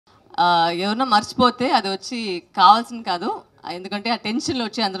ఎవరన్నా మర్చిపోతే అది వచ్చి కావాల్సింది కాదు, ఎందుకంటే ఆ టెన్షన్లో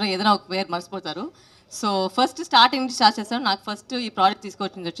వచ్చి అందరూ ఏదైనా ఒక పేరు మర్చిపోతారు. సో ఫస్ట్ స్టార్టింగ్ నుంచి స్టార్ట్ చేస్తాను. నాకు ఫస్ట్ ఈ ప్రాజెక్ట్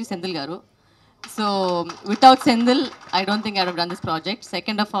తీసుకొచ్చింది వచ్చి సెంధిల్ గారు. So without Senthil I don't think I would done this project.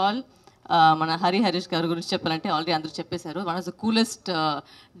 Second of all మన హరీష్ గారి గురించి చెప్పాలంటే ఆల్రెడీ అందరూ చెప్పేశారు. One of the coolest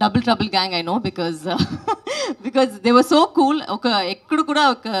double trouble gang I know, because they were so cool. ఒక ఎక్కడ కూడా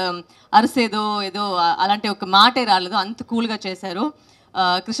ఒక అరిసేదో ఏదో అలాంటి ఒక మాటే రాలేదు, అంత కూల్గా చేశారు.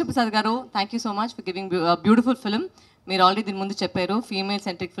 కృష్ణప్రసాద్ గారు, thank you so much for giving beautiful film. మీరు ఆల్రెడీ దీని ముందు చెప్పారు ఫీమేల్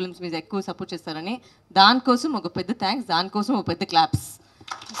సెంట్రిక్ ఫిల్మ్స్ మీరు ఎక్కువ సపోర్ట్ చేస్తారని. దానికోసం ఒక పెద్ద థ్యాంక్స్, దానికోసం ఒక పెద్ద క్లాప్స్.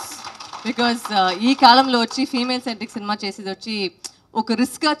 బికాజ్ ఈ కాలంలో వచ్చి ఫీమేల్ సెంట్రిక్ సినిమా చేసేది వచ్చి ఒక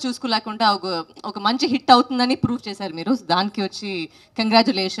రిస్క్గా చూసుకోలేకుండా ఒక మంచి హిట్ అవుతుందని ప్రూవ్ చేశారు మీరు. దానికి వచ్చి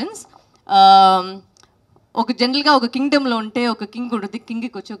కంగ్రాచులేషన్స్. ఒక జనరల్గా ఒక కింగ్డమ్లో ఉంటే ఒక కింగ్ ఉంటుంది,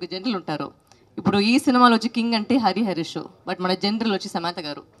 కింగ్కి వచ్చి ఒక జనరల్ ఉంటారు. ఇప్పుడు ఈ సినిమాలో వచ్చి కింగ్ అంటే హరీష్, బట్ మన జనరల్ వచ్చి సమంత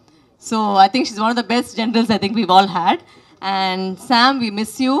గారు. So I think she's one of the best generals I think we've all had. And Sam, we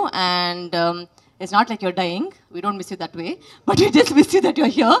miss you, and it's not like you're dying. We don't miss you that way, but we just miss you that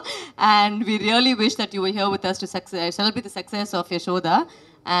you're here, and we really wish that you were here with us to celebrate the success of Yashoda.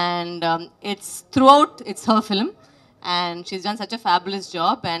 And it's throughout, it's her film, and she's done such a fabulous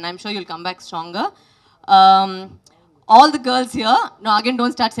job, and I'm sure you'll come back stronger. All the girls here, no, again,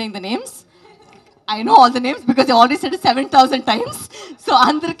 don't start saying the names. I know all the names because I already said it 7,000 times. So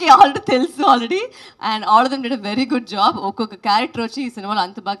అందరికీ already తెలుసు already, and all of them did a very good job. ఒక్కొక్క character వచ్చి ఈ సినిమాలో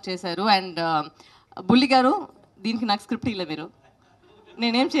అంత బాగా చేశారు. And బుల్లి గారు, దీనికి నాకు స్క్రిప్ట్ ఇవ్వలేదు, మీరు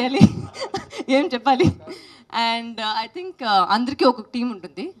నేనేం చేయాలి ఏం చెప్పాలి. అండ్ ఐ థింక్ అందరికీ ఒక్కొక్క టీం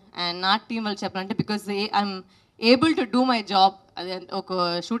ఉంటుంది, అండ్ నా టీం వాళ్ళు చెప్పాలంటే because I'm able to do my job. అదే ఒక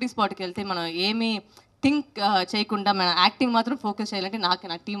షూటింగ్ స్పాట్కి వెళ్తే మనం ఏమీ థింక్ చేయకుండా మన యాక్టింగ్ మాత్రం ఫోకస్ చేయాలంటే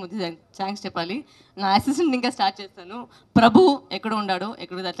నా టీం ఉంది, థ్యాంక్స్ చెప్పాలి. నా అసిస్టెంట్ ఇంకా స్టార్ట్ చేస్తాను. ప్రభు ఎక్కడ ఉన్నాడు,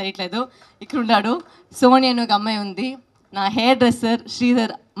 ఎక్కడ తెలియట్లేదు, ఇక్కడ ఉన్నాడు. సోని అని ఒక అమ్మాయి ఉంది. నా హెయిర్ డ్రెస్సర్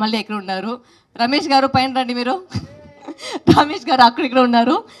శ్రీధర్ మళ్ళీ ఎక్కడ ఉన్నారు. రమేష్ గారు పైన రండి మీరు. రమేష్ గారు ఇక్కడ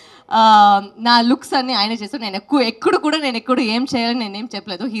ఉన్నారు. నా లుక్స్ అన్నీ ఆయనే చేస్తాను. నేను ఎక్కడ ఏం చేయాలని నేనేం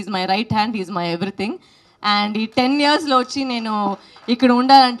చెప్పలేదు. He's my right hand, he's my everything. And ఈ 10 yearsలో వచ్చి నేను ఇక్కడ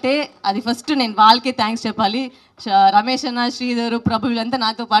ఉండాలంటే అది ఫస్ట్ నేను వాళ్ళకే థ్యాంక్స్ చెప్పాలి. రమేష్ అన్న, శ్రీధర్, ప్రభు వీళ్ళంతా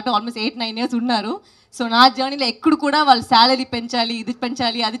నాతో పాటు ఆల్మోస్ట్ 8-9 years ఉన్నారు. సో నా జర్నీలో ఎక్కడ కూడా వాళ్ళు శాలరీ పెంచాలి, ఇది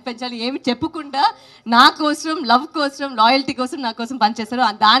పెంచాలి, అది పెంచాలి ఏమి చెప్పకుండా నా కోసం, లవ్ కోసం, లాయల్టీ కోసం నా కోసం పనిచేస్తారు.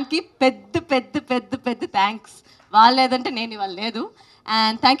 దానికి పెద్ద పెద్ద పెద్ద పెద్ద థ్యాంక్స్. వాళ్ళు లేదంటే నేను ఇవాళ లేదు.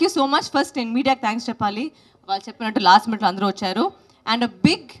 And thank you so much. First నేను మీడియాకి థ్యాంక్స్ చెప్పాలి. వాళ్ళు చెప్పినట్టు లాస్ట్ మినిట్లో అందరూ వచ్చారు. And a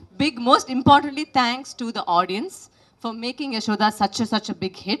big, most importantly, thanks to the audience for making Yashoda such a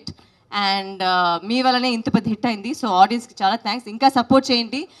big hit. And మీ వల్లనే ఇంత పెద్ద హిట్ అయింది. సో ఆడియన్స్కి చాలా థ్యాంక్స్. ఇంకా సపోర్ట్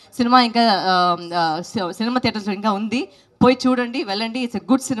చేయండి. సినిమా ఇంకా సినిమా థియేటర్స్లో ఇంకా ఉంది, పోయి చూడండి, వెళ్ళండి. It's a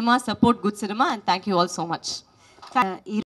good cinema, support good cinema. And thank you all so much.